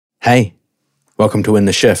Hey, welcome to In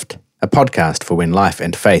the Shift, a podcast for when life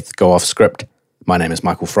and faith go off script. My name is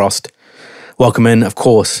Michael Frost. Welcome in, of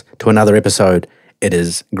course, to another episode. It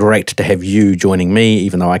is great to have you joining me,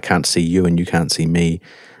 even though I can't see you and you can't see me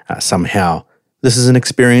somehow. This is an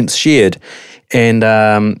experience shared, and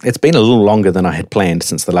it's been a little longer than I had planned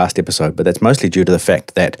since the last episode, but that's mostly due to the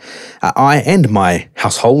fact that I and my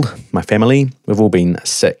household, my family, we've all been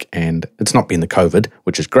sick, and it's not been the COVID,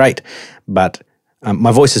 which is great, but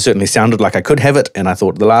my voice has certainly sounded like I could have it, and I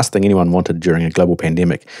thought the last thing anyone wanted during a global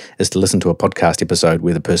pandemic is to listen to a podcast episode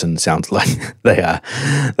where the person sounds like they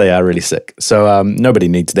are really sick. So nobody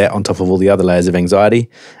needs that on top of all the other layers of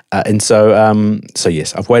anxiety. So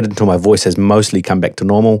yes, I've waited until my voice has mostly come back to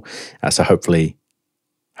normal. So hopefully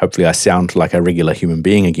I sound like a regular human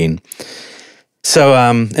being again. So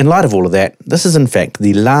in light of all of that, this is in fact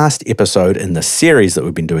the last episode in the series that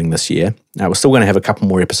we've been doing this year. We're still going to have a couple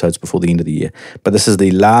more episodes before the end of the year, but this is the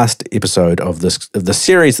last episode of the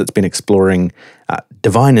series that's been exploring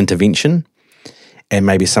divine intervention and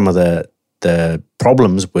maybe some of the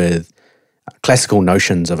problems with classical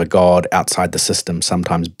notions of a God outside the system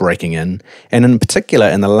sometimes breaking in. And in particular,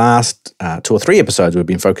 in the last 2 or 3 episodes, we've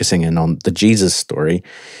been focusing in on the Jesus story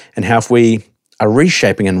and how if we are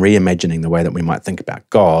reshaping and reimagining the way that we might think about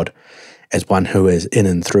God as one who is in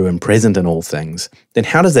and through and present in all things, then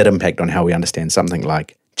how does that impact on how we understand something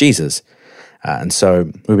like Jesus? And so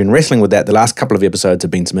we've been wrestling with that. The last couple of episodes have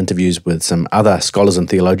been some interviews with some other scholars and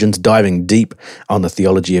theologians, diving deep on the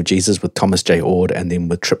theology of Jesus with Thomas J. Ord and then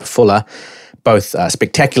with Tripp Fuller, both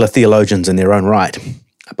spectacular theologians in their own right.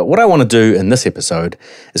 But what I want to do in this episode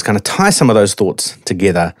is kind of tie some of those thoughts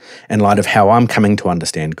together in light of how I'm coming to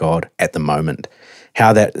understand God at the moment,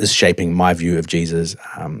 how that is shaping my view of Jesus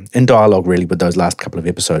in dialogue really with those last couple of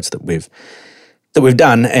episodes that we've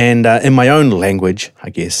done, and in my own language,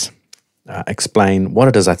 I guess, explain what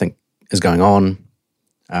it is I think is going on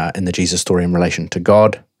in the Jesus story in relation to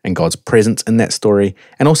God and God's presence in that story,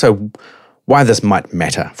 and also why this might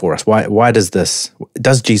matter for us. Why does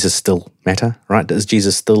Jesus still matter, right? Is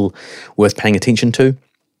Jesus still worth paying attention to?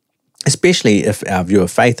 Especially if our view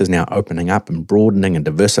of faith is now opening up and broadening and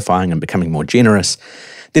diversifying and becoming more generous,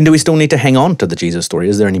 then do we still need to hang on to the Jesus story?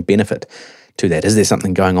 Is there any benefit to that? Is there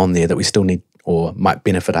something going on there that we still need or might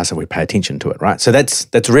benefit us if we pay attention to it, right? So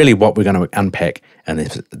that's really what we're going to unpack in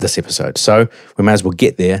this episode. So we may as well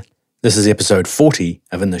get there. This is episode 40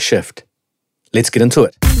 of In the Shift. Let's get into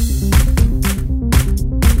it.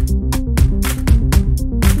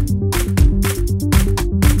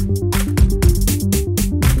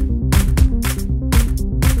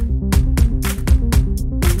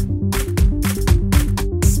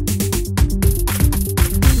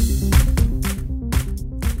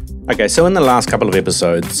 Okay, so in the last couple of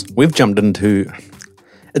episodes, we've jumped into,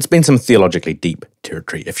 it's been some theologically deep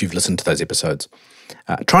territory, if you've listened to those episodes,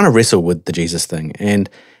 trying to wrestle with the Jesus thing. And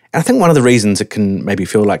I think one of the reasons it can maybe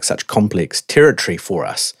feel like such complex territory for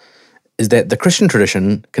us is that the Christian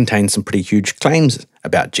tradition contains some pretty huge claims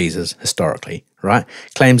about Jesus historically, right?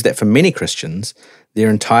 Claims that for many Christians, their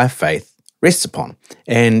entire faith rests upon.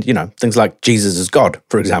 And, things like Jesus is God,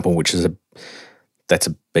 for example, which is that's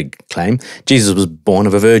a big claim. Jesus was born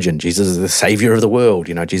of a virgin. Jesus is the savior of the world.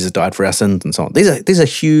 Jesus died for our sins and so on. These are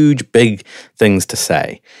huge, big things to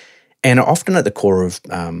say and are often at the core of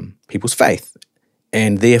people's faith.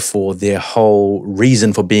 And therefore, their whole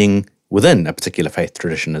reason for being within a particular faith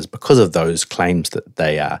tradition is because of those claims that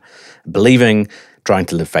they are believing, trying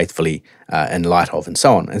to live faithfully in light of, and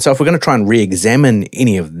so on. And so if we're going to try and re-examine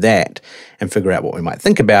any of that and figure out what we might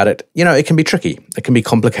think about it, it can be tricky. It can be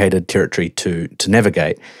complicated territory to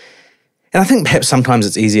navigate. And I think perhaps sometimes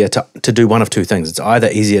it's easier to do one of two things. It's either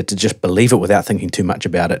easier to just believe it without thinking too much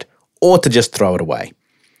about it, or to just throw it away.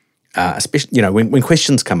 Especially, when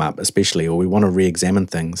questions come up, especially, or we want to re-examine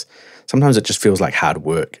things, sometimes it just feels like hard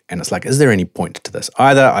work. And it's like, is there any point to this?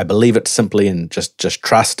 Either I believe it simply and just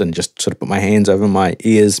trust and just sort of put my hands over my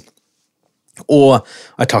ears, or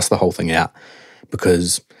I toss the whole thing out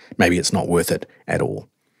because maybe it's not worth it at all.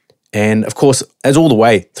 And of course, as all the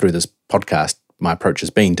way through this podcast, my approach has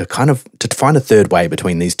been to find a third way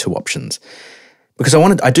between these two options, because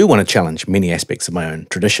I do want to challenge many aspects of my own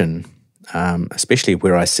tradition, especially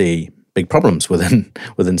where I see big problems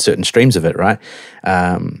within certain streams of it, right?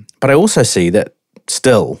 But I also see that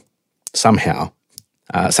still, somehow,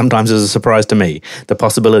 sometimes as a surprise to me, the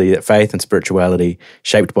possibility that faith and spirituality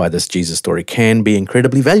shaped by this Jesus story can be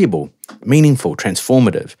incredibly valuable, meaningful,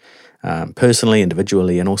 transformative, personally,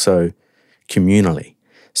 individually, and also communally.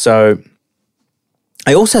 So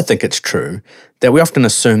I also think it's true that we often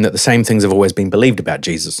assume that the same things have always been believed about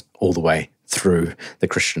Jesus all the way through the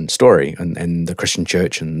Christian story and the Christian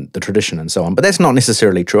church and the tradition and so on. But that's not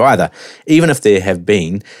necessarily true either, even if there have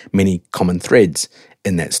been many common threads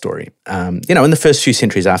in that story. In the first few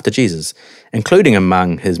centuries after Jesus, including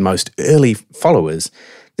among his most early followers,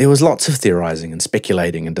 there was lots of theorizing and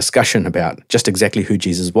speculating and discussion about just exactly who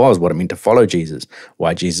Jesus was, what it meant to follow Jesus,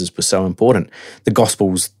 why Jesus was so important. The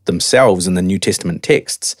Gospels themselves and the New Testament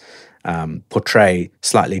texts portray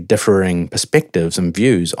slightly differing perspectives and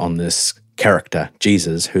views on this character,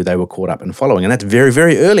 Jesus, who they were caught up in following. And that's very,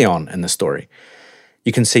 very early on in the story.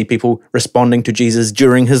 You can see people responding to Jesus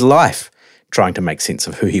during his life, trying to make sense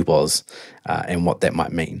of who he was and what that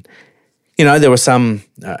might mean. There were some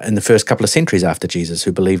in the first couple of centuries after Jesus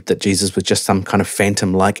who believed that Jesus was just some kind of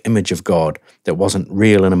phantom-like image of God that wasn't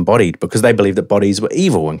real and embodied, because they believed that bodies were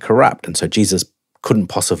evil and corrupt, and so Jesus couldn't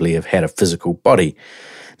possibly have had a physical body.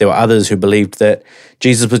 There were others who believed that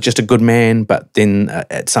Jesus was just a good man, but then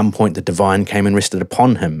at some point the divine came and rested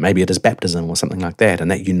upon him, maybe at his baptism or something like that, and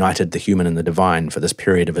that united the human and the divine for this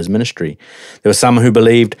period of his ministry. There were some who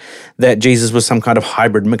believed that Jesus was some kind of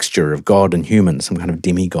hybrid mixture of God and human, some kind of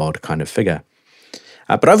demigod kind of figure.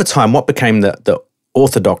 But over time, what became the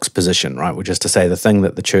orthodox position, right, which is to say the thing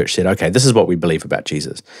that the church said, okay, this is what we believe about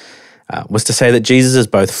Jesus, was to say that Jesus is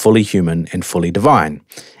both fully human and fully divine.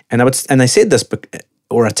 And they said this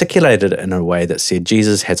or articulated it in a way that said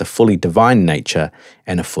Jesus has a fully divine nature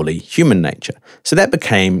and a fully human nature. So that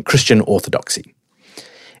became Christian orthodoxy.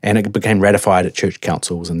 And it became ratified at church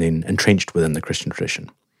councils and then entrenched within the Christian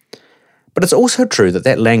tradition. But it's also true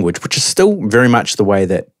that language, which is still very much the way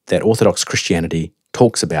that Orthodox Christianity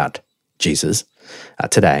talks about Jesus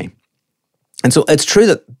today. And so it's true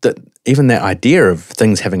that even that idea of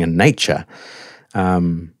things having a nature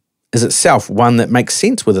is itself one that makes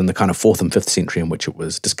sense within the kind of 4th and 5th century in which it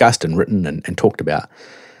was discussed and written and talked about.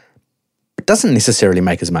 It doesn't necessarily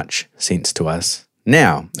make as much sense to us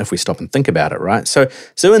now, if we stop and think about it, right? So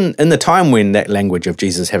in the time when that language of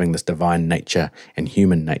Jesus having this divine nature and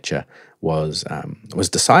human nature was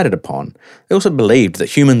decided upon, they also believed that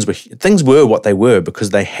things were what they were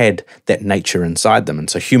because they had that nature inside them. And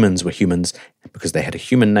so humans were humans because they had a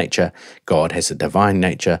human nature. God has a divine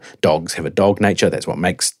nature. Dogs have a dog nature. That's what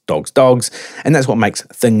makes dogs dogs. And that's what makes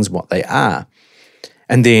things what they are.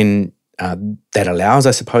 And then that allows,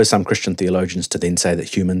 I suppose, some Christian theologians to then say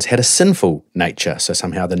that humans had a sinful nature. So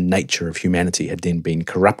somehow the nature of humanity had then been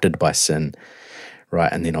corrupted by sin. Right,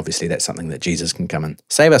 and then obviously that's something that Jesus can come and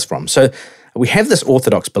save us from. So we have this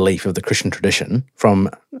orthodox belief of the Christian tradition from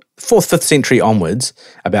 4th, 5th century onwards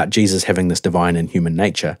about Jesus having this divine and human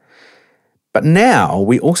nature. But now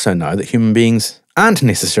we also know that human beings aren't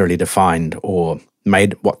necessarily defined or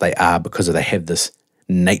made what they are because they have this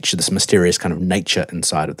nature, this mysterious kind of nature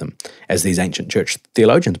inside of them, as these ancient church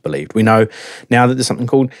theologians believed. We know now that there's something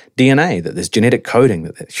called DNA, that there's genetic coding,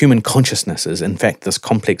 that human consciousness is in fact this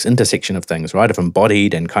complex intersection of things, right, of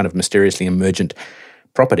embodied and kind of mysteriously emergent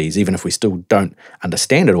properties. Even if we still don't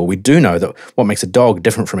understand it all, we do know that what makes a dog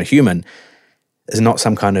different from a human is not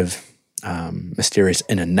some kind of mysterious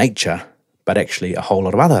inner nature, but actually a whole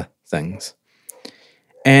lot of other things.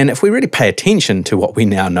 And if we really pay attention to what we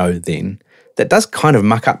now know then, that does kind of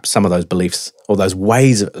muck up some of those beliefs, or those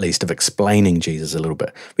ways at least of explaining Jesus a little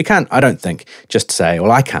bit. We can't, I don't think, just say,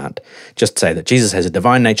 well, I can't just say that Jesus has a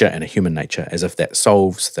divine nature and a human nature as if that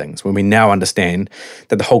solves things, when we now understand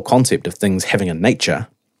that the whole concept of things having a nature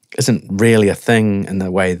isn't really a thing in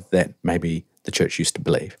the way that maybe the church used to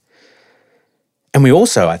believe. And we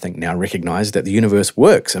also, I think, now recognize that the universe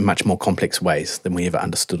works in much more complex ways than we ever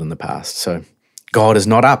understood in the past. So God is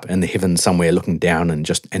not up in the heavens somewhere looking down and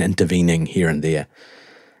intervening here and there.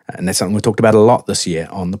 And that's something we talked about a lot this year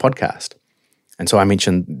on the podcast. And so I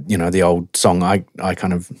mentioned, the old song I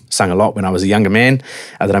kind of sung a lot when I was a younger man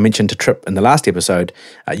that I mentioned to Trip in the last episode.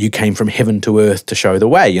 You came from heaven to earth to show the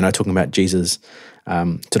way, talking about Jesus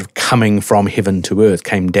sort of coming from heaven to earth,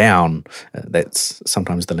 came down. That's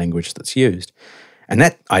sometimes the language that's used. And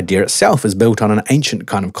that idea itself is built on an ancient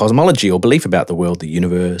kind of cosmology or belief about the world, the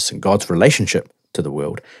universe, and God's relationship to the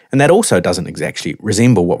world. And that also doesn't exactly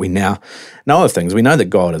resemble what we now know of things. We know that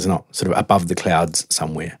God is not sort of above the clouds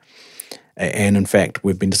somewhere. And in fact,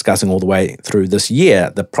 we've been discussing all the way through this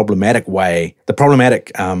year the problematic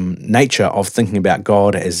nature of thinking about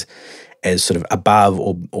God as sort of above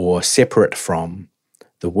or separate from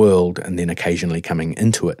the world and then occasionally coming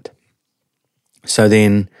into it. So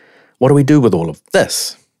then, what do we do with all of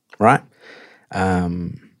this, right?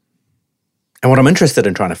 And what I'm interested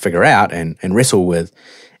in trying to figure out and wrestle with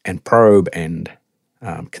and probe and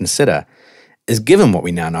consider is, given what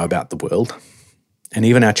we now know about the world, and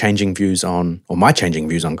even our changing views on, or my changing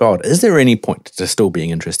views on God, is there any point to still being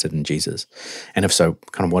interested in Jesus? And if so,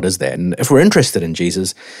 kind of what is that? And if we're interested in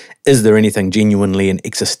Jesus, is there anything genuinely and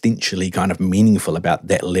existentially kind of meaningful about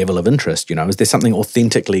that level of interest? Is there something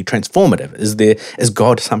authentically transformative? Is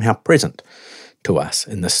God somehow present to us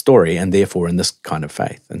in this story and therefore in this kind of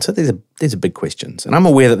faith? And so these are big questions. And I'm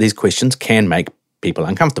aware that these questions can make people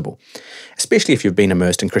uncomfortable, especially if you've been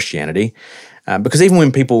immersed in Christianity. Because even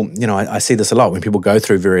when people, I see this a lot, when people go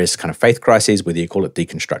through various kind of faith crises, whether you call it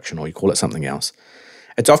deconstruction or you call it something else,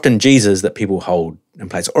 it's often Jesus that people hold in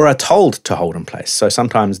place or are told to hold in place. So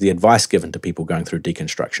sometimes the advice given to people going through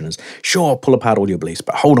deconstruction is, sure, pull apart all your beliefs,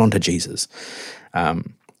 but hold on to Jesus.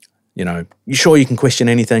 You sure you can question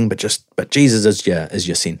anything, but Jesus is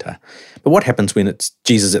your center. But what happens when it's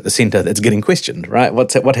Jesus at the center that's getting questioned, right?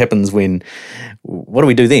 What happens what do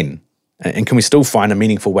we do then? And can we still find a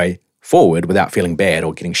meaningful way forward without feeling bad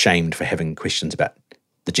or getting shamed for having questions about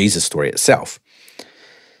the Jesus story itself?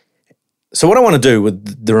 So what I want to do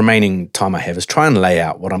with the remaining time I have is try and lay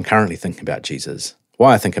out what I'm currently thinking about Jesus,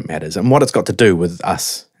 why I think it matters, and what it's got to do with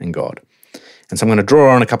us and God. And so I'm going to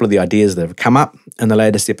draw on a couple of the ideas that have come up in the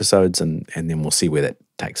latest episodes, and then we'll see where that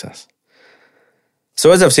takes us.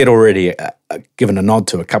 So as I've said already, given a nod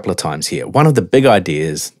to a couple of times here, one of the big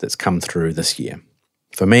ideas that's come through this year,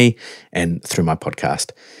 for me and through my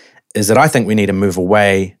podcast, is that I think we need to move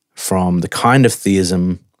away from the kind of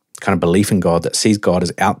theism, kind of belief in God that sees God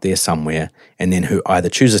as out there somewhere and then who either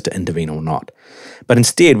chooses to intervene or not. But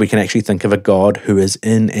instead, we can actually think of a God who is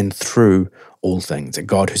in and through all things, a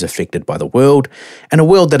God who's affected by the world, and a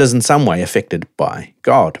world that is in some way affected by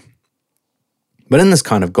God. But in this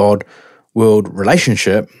kind of God-world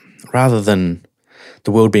relationship, rather than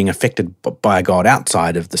the world being affected by a God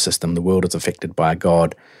outside of the system, the world is affected by a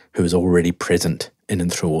God who is already present in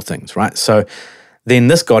and through all things, right? So then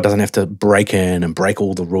this God doesn't have to break in and break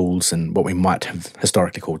all the rules in what we might have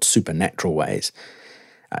historically called supernatural ways.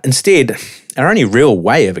 Instead, our only real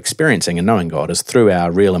way of experiencing and knowing God is through our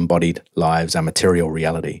real embodied lives, our material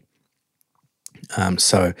reality.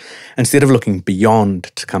 So instead of looking beyond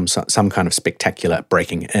to come some kind of spectacular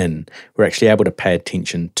breaking in, we're actually able to pay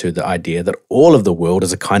attention to the idea that all of the world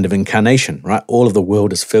is a kind of incarnation, right? All of the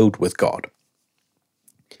world is filled with God.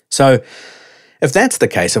 So if that's the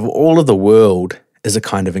case, if all of the world is a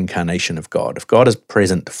kind of incarnation of God, if God is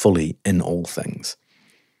present fully in all things,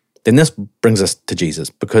 then this brings us to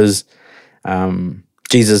Jesus, because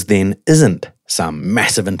Jesus then isn't some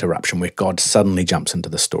massive interruption where God suddenly jumps into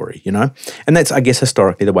the story, And that's, I guess,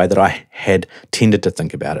 historically the way that I had tended to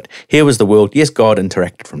think about it. Here was the world. Yes, God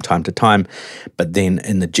interacted from time to time, but then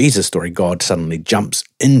in the Jesus story, God suddenly jumps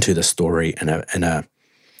into the story in a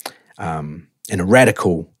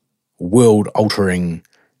radical, world-altering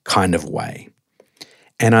kind of way.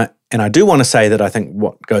 And I do want to say that I think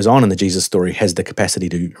what goes on in the Jesus story has the capacity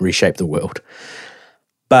to reshape the world.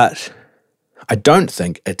 But I don't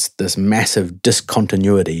think it's this massive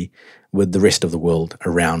discontinuity with the rest of the world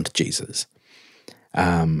around Jesus.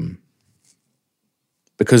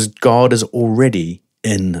 Because God is already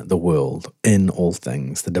in the world, in all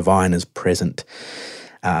things. The divine is present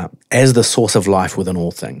as the source of life within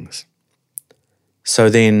all things. So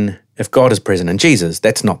then, if God is present in Jesus,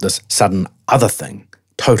 that's not this sudden other thing,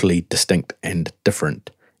 totally distinct and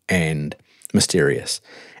different and mysterious.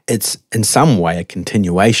 It's in some way a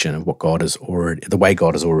continuation of the way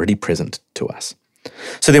God is already present to us.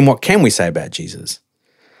 So then what can we say about Jesus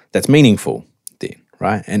that's meaningful then,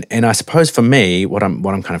 right? And I suppose for me, what I'm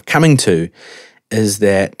kind of coming to is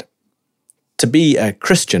that to be a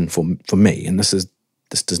Christian for me, and this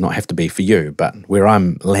does not have to be for you, but where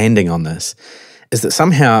I'm landing on this is that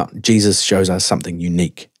somehow Jesus shows us something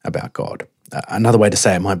unique about God. Another way to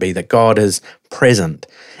say it might be that God is present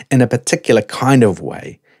in a particular kind of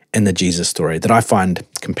way in the Jesus story that I find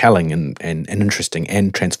compelling and interesting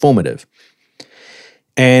and transformative.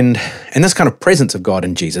 And this kind of presence of God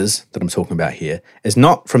in Jesus that I'm talking about here is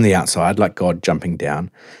not from the outside, like God jumping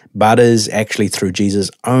down, but is actually through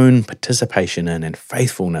Jesus' own participation in and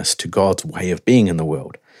faithfulness to God's way of being in the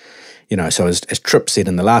world. So as Tripp said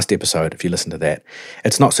in the last episode, if you listen to that,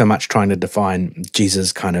 it's not so much trying to define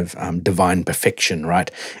Jesus' kind of divine perfection,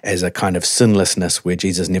 right, as a kind of sinlessness where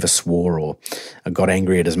Jesus never swore or got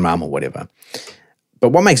angry at his mum or whatever. But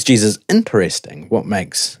what makes Jesus interesting, what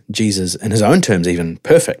makes Jesus, in his own terms, even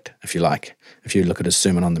perfect, if you like, if you look at his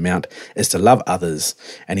Sermon on the Mount, is to love others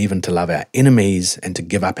and even to love our enemies and to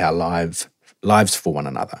give up our lives for one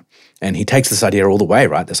another. And he takes this idea all the way,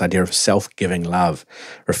 right? This idea of self-giving love,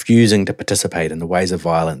 refusing to participate in the ways of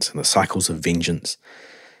violence and the cycles of vengeance.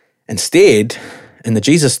 Instead, in the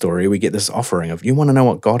Jesus story, we get this offering of, you want to know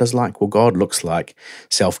what God is like? Well, God looks like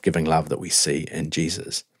self-giving love that we see in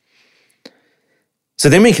Jesus. So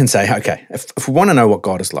then we can say, okay, if we want to know what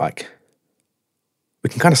God is like, we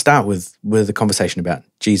can kind of start with the conversation about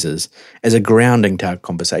Jesus as a grounding to our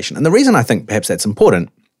conversation. And the reason I think perhaps that's important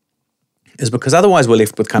is because otherwise we're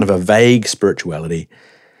left with kind of a vague spirituality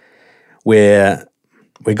where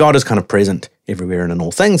God is kind of present everywhere and in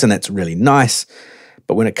all things, and that's really nice.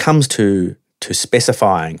 But when it comes to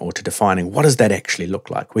specifying or to defining what does that actually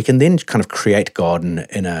look like, we can then kind of create God in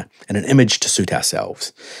an image to suit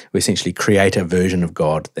ourselves. We essentially create a version of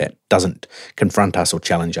God that doesn't confront us or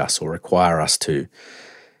challenge us or require us to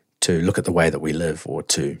look at the way that we live or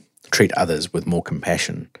to treat others with more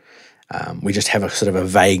compassion. We just have a sort of a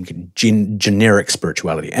vague, generic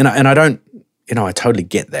spirituality. And I don't, I totally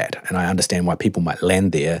get that. And I understand why people might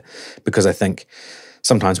land there, because I think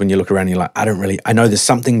sometimes when you look around, you're like, I know there's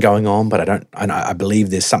something going on, but I believe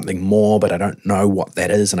there's something more, but I don't know what that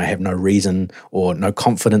is, and I have no reason or no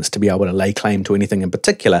confidence to be able to lay claim to anything in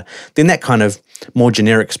particular. Then that kind of more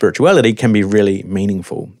generic spirituality can be really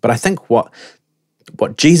meaningful. But I think what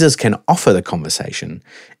Jesus can offer the conversation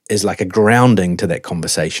is like a grounding to that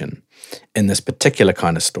conversation in this particular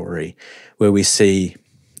kind of story where we see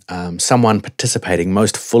someone participating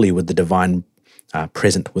most fully with the divine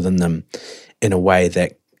present within them in a way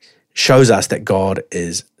that shows us that God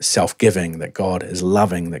is self-giving, that God is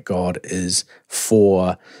loving, that God is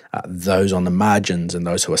for those on the margins and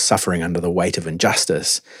those who are suffering under the weight of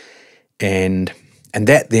injustice. And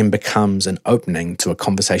that then becomes an opening to a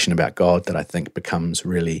conversation about God that I think becomes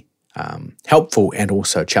really helpful and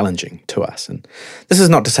also challenging to us. And this is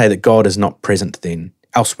not to say that God is not present then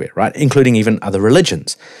elsewhere, right? Including even other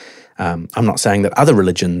religions. I'm not saying that other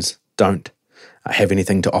religions don't have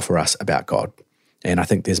anything to offer us about God. And I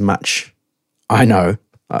think there's much I know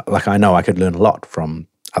I could learn a lot from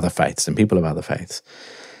other faiths and people of other faiths.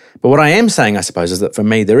 But what I am saying, I suppose, is that for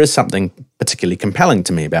me, there is something particularly compelling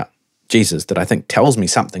to me about Jesus that I think tells me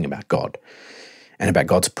something about God and about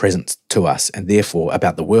God's presence to us, and therefore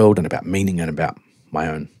about the world and about meaning and about my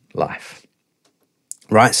own life.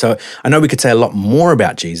 Right? So I know we could say a lot more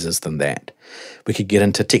about Jesus than that. We could get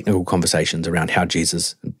into technical conversations around how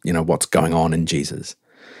Jesus, what's going on in Jesus.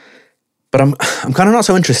 But I'm kind of not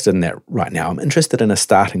so interested in that right now. I'm interested in a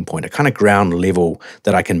starting point, a kind of ground level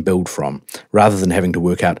that I can build from, rather than having to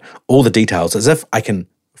work out all the details as if I can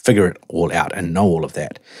figure it all out and know all of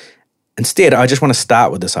that. Instead, I just want to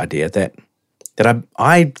start with this idea that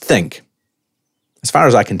I think, as far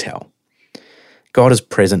as I can tell, God is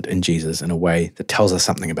present in Jesus in a way that tells us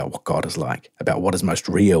something about what God is like, about what is most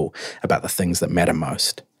real, about the things that matter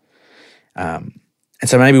most. And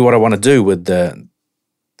so maybe what I want to do with the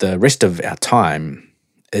rest of our time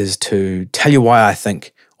is to tell you why I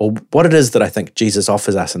think, or what it is that I think Jesus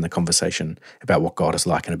offers us in the conversation about what God is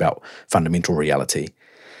like and about fundamental reality.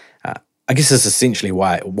 I guess this is essentially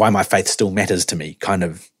why my faith still matters to me, kind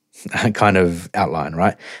of outline,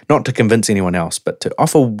 right? Not to convince anyone else, but to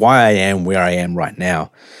offer why I am where I am right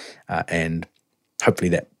now, and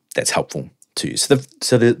hopefully that's helpful to you. So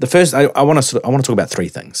the first, I want to talk about three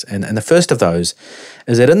things, and the first of those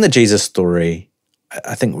is that in the Jesus story,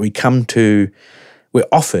 I think we're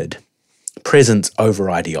offered presence over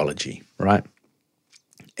ideology, right?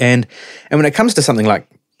 And when it comes to something like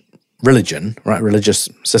religion, right, religious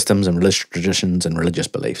systems and religious traditions and religious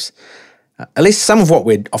beliefs, at least some of what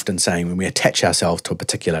we're often saying when we attach ourselves to a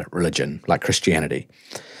particular religion, like Christianity,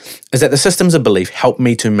 is that the systems of belief help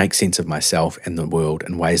me to make sense of myself and the world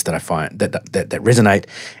in ways that I find that resonate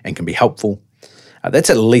and can be helpful. That's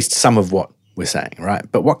at least some of what we're saying, right?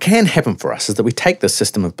 But what can happen for us is that we take this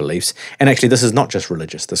system of beliefs, and actually this is not just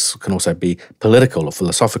religious, this can also be political or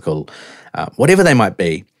philosophical, whatever they might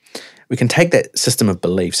be. We can take that system of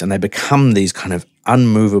beliefs and they become these kind of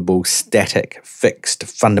unmovable, static, fixed,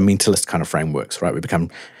 fundamentalist kind of frameworks, right? We become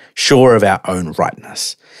sure of our own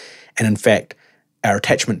rightness. And in fact, our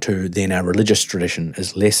attachment to then our religious tradition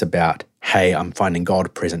is less about, hey, I'm finding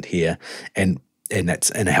God present here and that's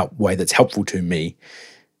in a way that's helpful to me,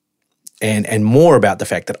 and more about the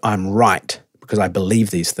fact that I'm right because I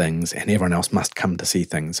believe these things and everyone else must come to see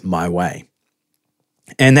things my way.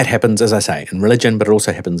 And that happens, as I say, in religion, but it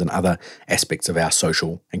also happens in other aspects of our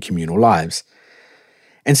social and communal lives.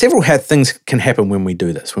 And several things can happen when we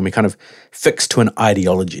do this, when we kind of fix to an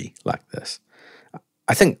ideology like this.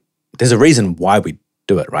 I think there's a reason why we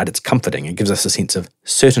do it, right? It's comforting. It gives us a sense of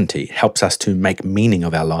certainty. It helps us to make meaning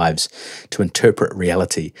of our lives, to interpret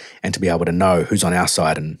reality, and to be able to know who's on our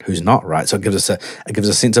side and who's not, right? So it gives us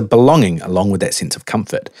a sense of belonging along with that sense of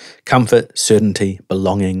comfort. Comfort, certainty,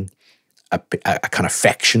 belonging. a kind of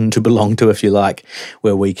faction to belong to, if you like,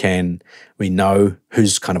 where we know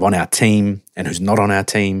who's kind of on our team and who's not on our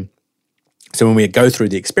team. So when we go through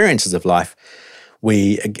the experiences of life,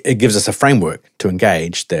 it gives us a framework to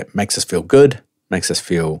engage that makes us feel good, makes us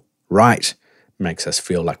feel right, makes us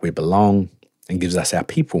feel like we belong, and gives us our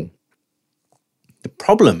people. The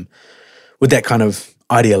problem with that kind of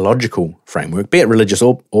ideological framework, be it religious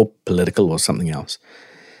or political or something else,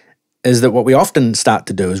 is that what we often start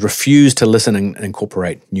to do is refuse to listen and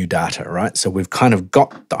incorporate new data, right? So we've kind of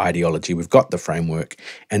got the ideology, we've got the framework,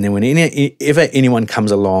 and then whenever anyone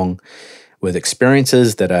comes along with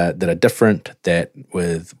experiences that are different, that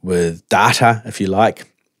with data, if you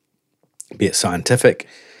like, be it scientific,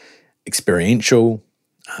 experiential,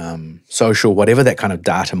 social, whatever that kind of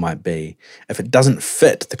data might be, if it doesn't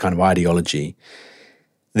fit the kind of ideology,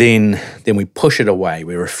 then we push it away.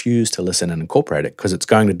 We refuse to listen and incorporate it because it's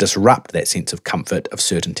going to disrupt that sense of comfort, of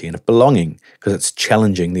certainty, and of belonging, because it's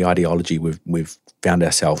challenging the ideology we've found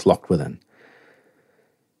ourselves locked within.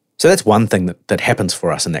 So that's one thing that happens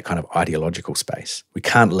for us in that kind of ideological space. We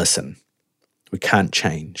can't listen. We can't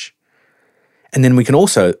change. And then we can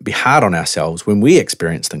also be hard on ourselves when we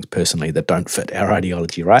experience things personally that don't fit our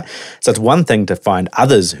ideology, right? So it's one thing to find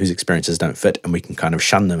others whose experiences don't fit and we can kind of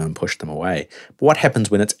shun them and push them away. But what happens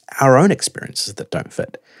when it's our own experiences that don't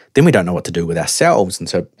fit? Then we don't know what to do with ourselves. And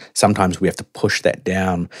so sometimes we have to push that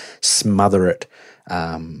down, smother it,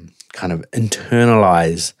 kind of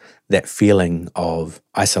internalize that feeling of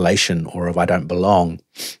isolation or of I don't belong,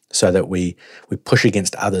 so that we push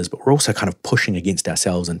against others, but we're also kind of pushing against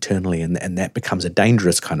ourselves internally, and that becomes a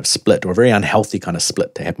dangerous kind of split, or a very unhealthy kind of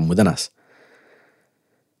split to happen within us.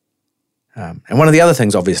 And one of the other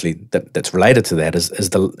things, obviously, that's related to that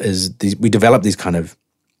is we develop these kind of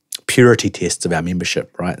purity tests of our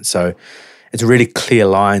membership, right? So it's really clear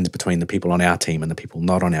lines between the people on our team and the people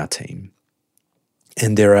not on our team,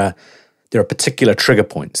 and there are particular trigger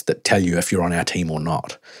points that tell you if you're on our team or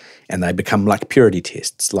not. And they become like purity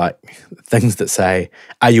tests, like things that say,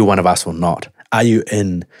 are you one of us or not? Are you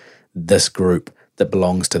in this group that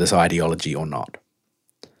belongs to this ideology or not?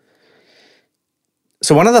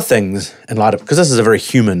 So one of the things, in light of, because this is a very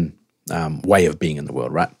human way of being in the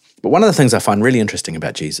world, right? But one of the things I find really interesting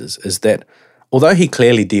about Jesus is that although he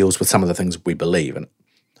clearly deals with some of the things we believe, and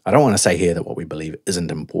I don't want to say here that what we believe isn't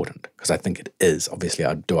important, because I think it is. Obviously,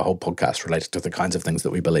 I'd do a whole podcast related to the kinds of things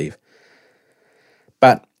that we believe.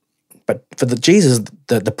 But for Jesus,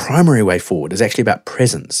 the primary way forward is actually about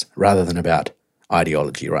presence rather than about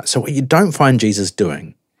ideology, right? So what you don't find Jesus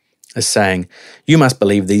doing is saying, you must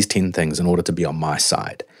believe these 10 things in order to be on my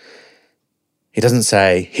side. He doesn't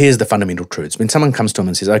say, here's the fundamental truths. When someone comes to him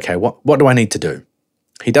and says, okay, what do I need to do?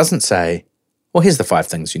 He doesn't say, well, here's the 5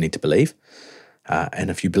 things you need to believe. And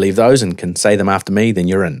if you believe those and can say them after me, then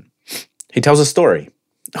you're in. He tells a story.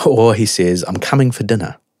 Or he says, I'm coming for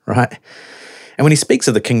dinner, right? And when he speaks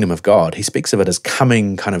of the kingdom of God, he speaks of it as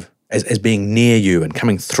coming kind of, as being near you and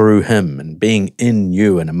coming through him and being in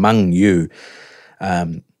you and among you.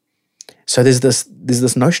 So there's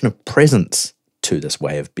this notion of presence to this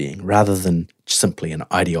way of being rather than simply an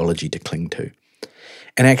ideology to cling to.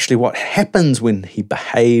 And actually what happens when he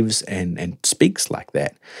behaves and speaks like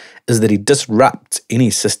that is that he disrupts any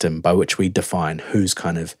system by which we define who's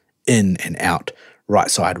kind of in and out, right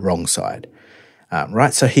side, wrong side.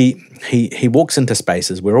 Right, so he walks into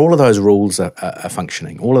spaces where all of those rules are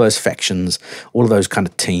functioning, all of those factions, all of those kind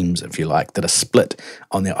of teams, if you like, that are split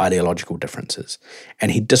on their ideological differences.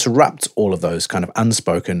 And he disrupts all of those kind of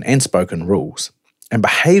unspoken and spoken rules and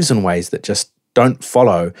behaves in ways that just don't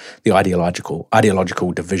follow the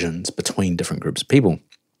ideological divisions between different groups of people.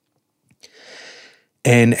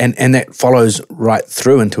 And that follows right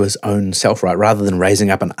through into his own self, right? Rather than raising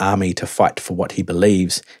up an army to fight for what he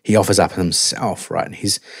believes, he offers up himself, right? And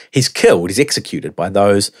he's killed, he's executed by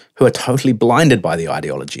those who are totally blinded by the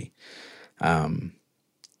ideology.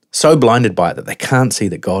 So blinded by it that they can't see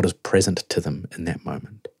that God is present to them in that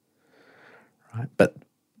moment, right?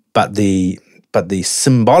 But the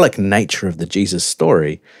symbolic nature of the Jesus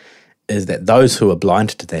story is that those who are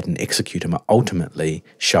blinded to that and execute him are ultimately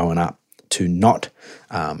showing up to not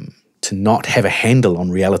have a handle on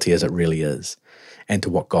reality as it really is, and to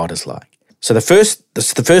what God is like. So the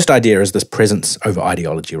first idea is this presence over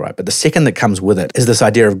ideology, right? But the second that comes with it is this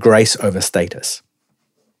idea of grace over status.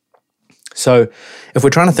 So if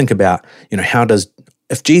we're trying to think about,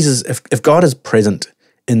 if God is present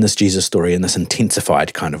in this Jesus story in this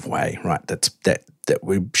intensified kind of way, right? That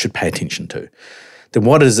we should pay attention to. Then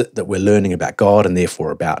what is it that we're learning about God and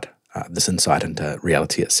therefore about this insight into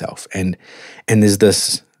reality itself? And there's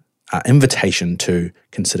this invitation to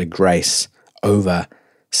consider grace over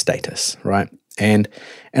status, right? And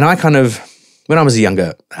I kind of, when I was a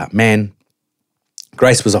younger man,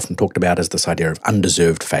 grace was often talked about as this idea of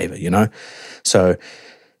undeserved favor, So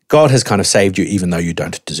God has kind of saved you even though you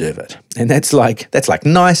don't deserve it. And that's like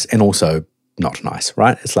nice and also not nice,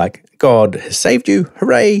 right? It's like God has saved you,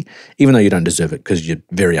 hooray, even though you don't deserve it because you're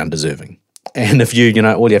very undeserving. And if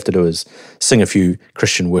all you have to do is sing a few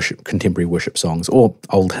Christian worship, contemporary worship songs or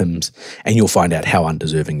old hymns, and you'll find out how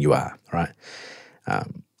undeserving you are, right?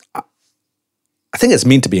 I think it's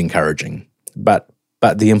meant to be encouraging, but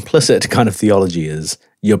the implicit kind of theology is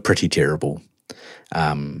you're pretty terrible,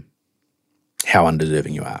 how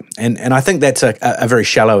undeserving you are. And I think that's a very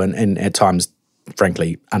shallow and at times,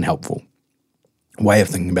 frankly, unhelpful way of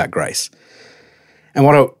thinking about grace. And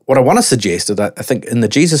what I want to suggest is that I think in the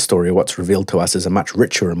Jesus story, what's revealed to us is a much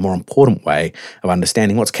richer and more important way of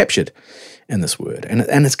understanding what's captured in this word.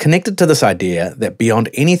 And it's connected to this idea that beyond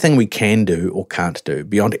anything we can do or can't do,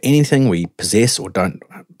 beyond anything we possess or don't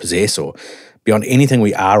possess, or beyond anything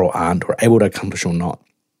we are or aren't, or able to accomplish or not,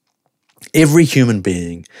 every human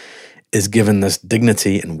being is given this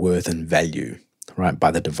dignity and worth and value, right,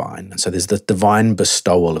 by the divine. And so there's this divine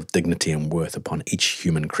bestowal of dignity and worth upon each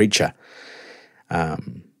human creature.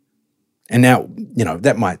 And now,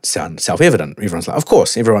 that might sound self-evident. Everyone's like, of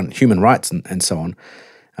course, human rights and so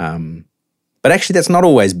on. But actually, that's not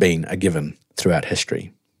always been a given throughout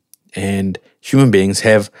history. And human beings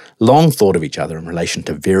have long thought of each other in relation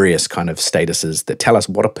to various kind of statuses that tell us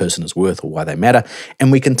what a person is worth or why they matter.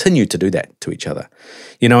 And we continue to do that to each other.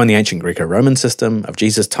 In the ancient Greco-Roman system of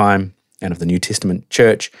Jesus' time, and of the New Testament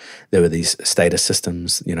church, there were these status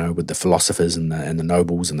systems, with the philosophers and the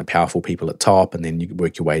nobles and the powerful people at top, and then you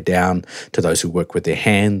work your way down to those who work with their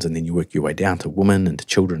hands, and then you work your way down to women and to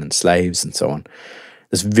children and slaves and so on.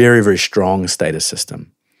 This very, very strong status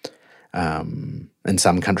system. In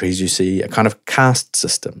some countries, you see a kind of caste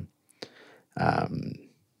system.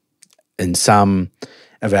 In some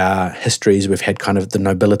of our histories, we've had kind of the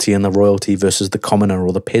nobility and the royalty versus the commoner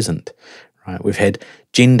or the peasant. Right? We've had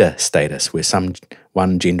gender status, where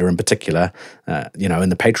one gender in particular, in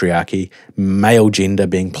the patriarchy, male gender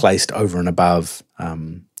being placed over and above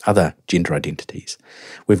other gender identities.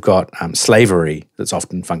 We've got slavery that's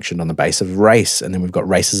often functioned on the base of race, and then we've got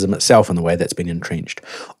racism itself and the way that's been entrenched.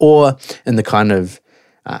 Or in the kind of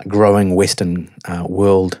growing Western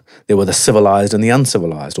world, there were the civilized and the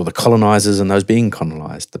uncivilized, or the colonizers and those being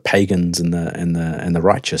colonized, the pagans and the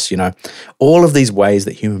righteous. All of these ways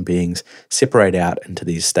that human beings separate out into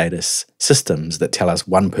these status systems that tell us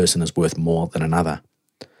one person is worth more than another.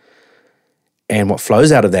 And what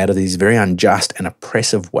flows out of that are these very unjust and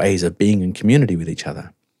oppressive ways of being in community with each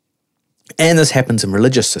other. And this happens in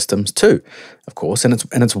religious systems too, of course, and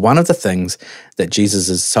it's one of the things that Jesus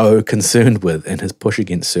is so concerned with in his push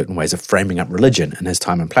against certain ways of framing up religion in his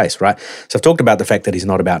time and place, right? So I've talked about the fact that he's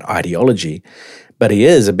not about ideology, but he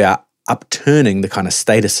is about upturning the kind of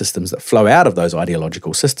status systems that flow out of those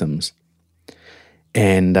ideological systems.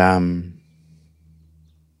 And,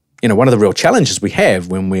 one of the real challenges we have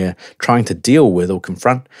when we're trying to deal with or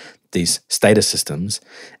confront these status systems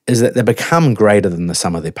is that they become greater than the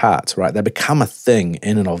sum of their parts, right? They become a thing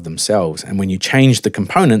in and of themselves. And when you change the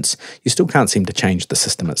components, you still can't seem to change the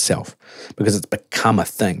system itself because it's become a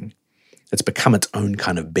thing. It's become its own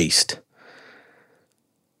kind of beast.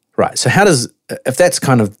 Right, so if that's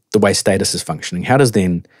kind of the way status is functioning, how does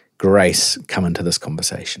then grace come into this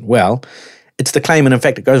conversation? Well, it's the claim, and in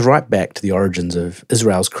fact, it goes right back to the origins of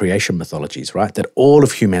Israel's creation mythologies, right? That all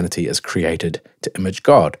of humanity is created to image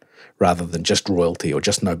God, rather than just royalty or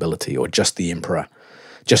just nobility or just the emperor,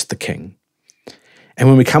 just the king. And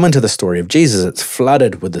when we come into the story of Jesus, it's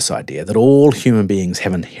flooded with this idea that all human beings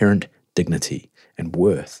have inherent dignity and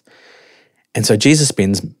worth. And so Jesus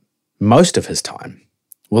spends most of his time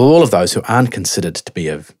with all of those who aren't considered to be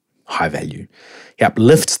of high value. He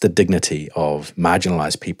uplifts the dignity of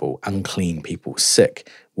marginalized people, unclean people, sick,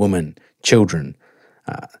 women, children,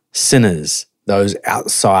 sinners, those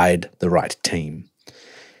outside the right team,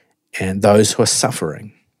 and those who are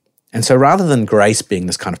suffering. And so rather than grace being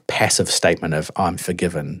this kind of passive statement of, I'm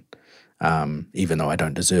forgiven, even though I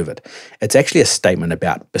don't deserve it, it's actually a statement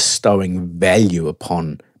about bestowing value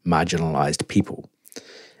upon marginalized people.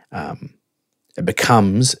 It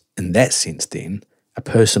becomes, in that sense then, a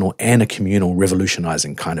personal and a communal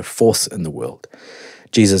revolutionizing kind of force in the world.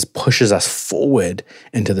 Jesus pushes us forward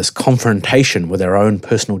into this confrontation with our own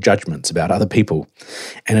personal judgments about other people,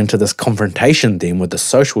 and into this confrontation then with the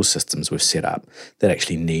social systems we've set up that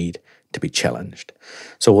actually need to be challenged.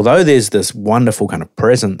 So although there's this wonderful kind of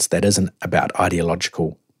presence that isn't about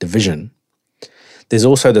ideological division, there's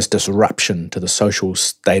also this disruption to the social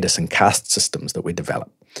status and caste systems that we develop.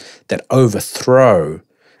 that overthrow,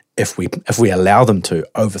 if we allow them to,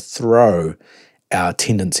 overthrow our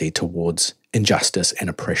tendency towards injustice and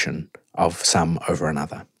oppression of some over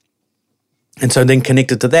another. And so then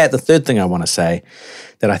connected to that, the third thing I want to say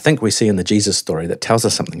that I think we see in the Jesus story that tells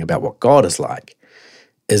us something about what God is like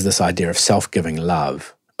is this idea of self-giving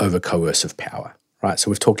love over coercive power, right?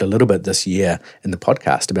 So we've talked a little bit this year in the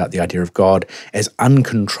podcast about the idea of God as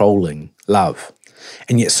uncontrolling love.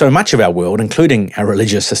 And yet so much of our world, including our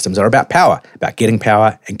religious systems, are about power, about getting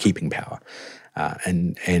power and keeping power.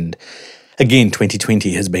 And again,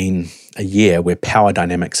 2020 has been a year where power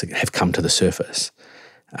dynamics have come to the surface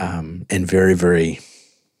in very, very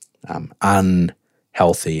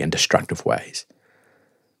unhealthy and destructive ways.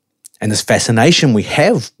 And this fascination we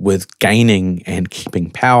have with gaining and keeping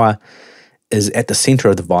power is at the center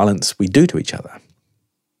of the violence we do to each other.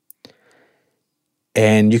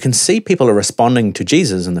 And you can see people are responding to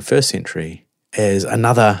Jesus in the first century as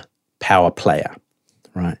another power player,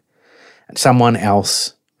 right? And someone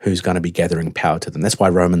else who's going to be gathering power to them. That's why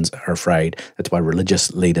Romans are afraid. That's why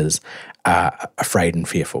religious leaders are afraid and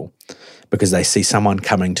fearful, because they see someone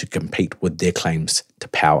coming to compete with their claims to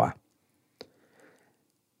power.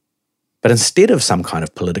 But instead of some kind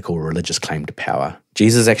of political or religious claim to power,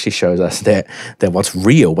 Jesus actually shows us that what's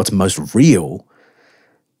real, what's most real,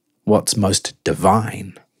 what's most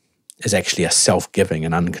divine is actually a self-giving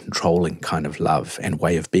and uncontrolling kind of love and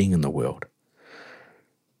way of being in the world.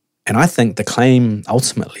 And I think the claim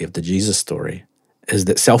ultimately of the Jesus story is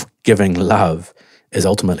that self-giving love is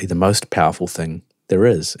ultimately the most powerful thing there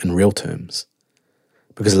is in real terms.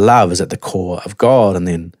 Because love is at the core of God, and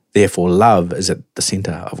then therefore love is at the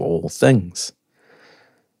center of all things.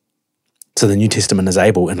 So the New Testament is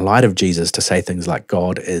able, in light of Jesus, to say things like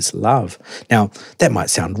God is love. Now, that might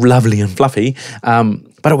sound lovely and fluffy,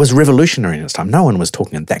 but it was revolutionary in its time. No one was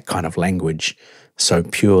talking in that kind of language so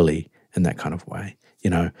purely in that kind of way.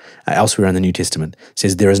 Elsewhere in the New Testament it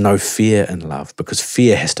says there is no fear in love because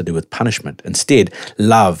fear has to do with punishment. Instead,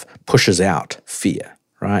 love pushes out fear,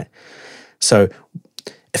 right? So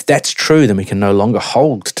if that's true, then we can no longer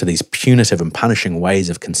hold to these punitive and punishing ways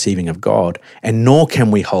of conceiving of God, and nor can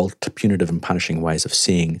we hold to punitive and punishing ways of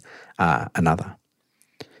seeing another.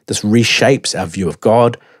 This reshapes our view of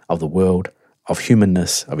God, of the world, of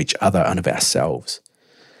humanness, of each other, and of ourselves.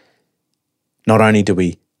 Not only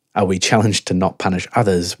are we challenged to not punish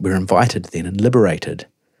others, we're invited then and liberated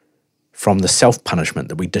from the self-punishment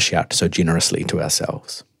that we dish out so generously to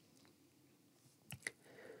ourselves.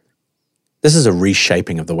 This is a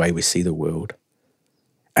reshaping of the way we see the world,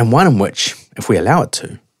 and one in which, if we allow it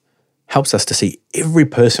to, helps us to see every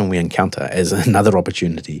person we encounter as another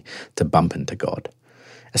opportunity to bump into God,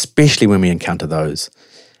 especially when we encounter those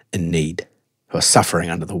in need, who are suffering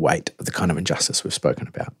under the weight of the kind of injustice we've spoken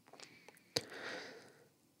about.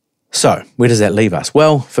 So, where does that leave us?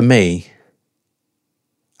 Well, for me,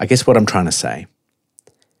 I guess what I'm trying to say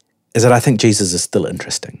is that I think Jesus is still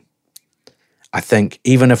interesting. I think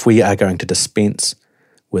even if we are going to dispense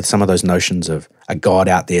with some of those notions of a God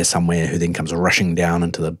out there somewhere who then comes rushing down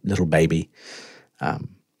into the little baby,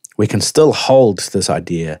 we can still hold to this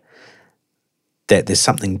idea that there's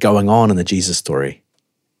something going on in the Jesus story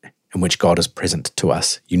in which God is present to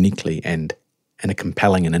us uniquely and in a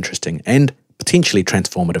compelling and interesting and potentially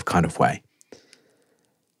transformative kind of way.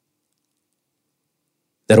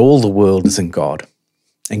 That all the world is in God,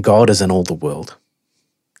 and God is in all the world.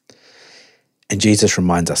 And Jesus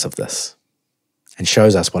reminds us of this and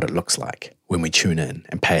shows us what it looks like when we tune in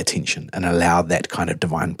and pay attention and allow that kind of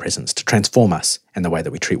divine presence to transform us in the way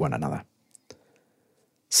that we treat one another.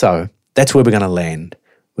 So that's where we're going to land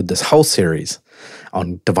with this whole series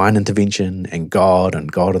on divine intervention and God and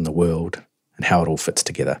the world and how it all fits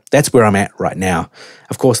together. That's where I'm at right now.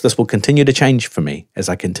 Of course, this will continue to change for me as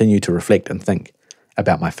I continue to reflect and think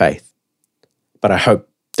about my faith. But I hope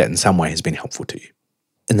that in some way has been helpful to you.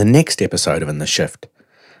 In the next episode of In the Shift,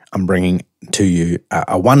 I'm bringing to you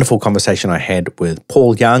a wonderful conversation I had with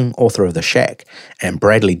Paul Young, author of The Shack, and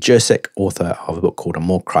Bradley Jersick, author of a book called A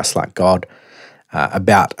More Christ-Like God,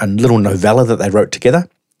 about a little novella that they wrote together.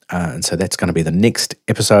 And so that's going to be the next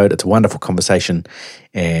episode. It's a wonderful conversation,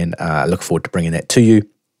 and I look forward to bringing that to you.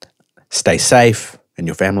 Stay safe and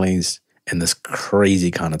your families in this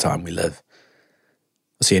crazy kind of time we live.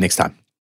 I'll see you next time.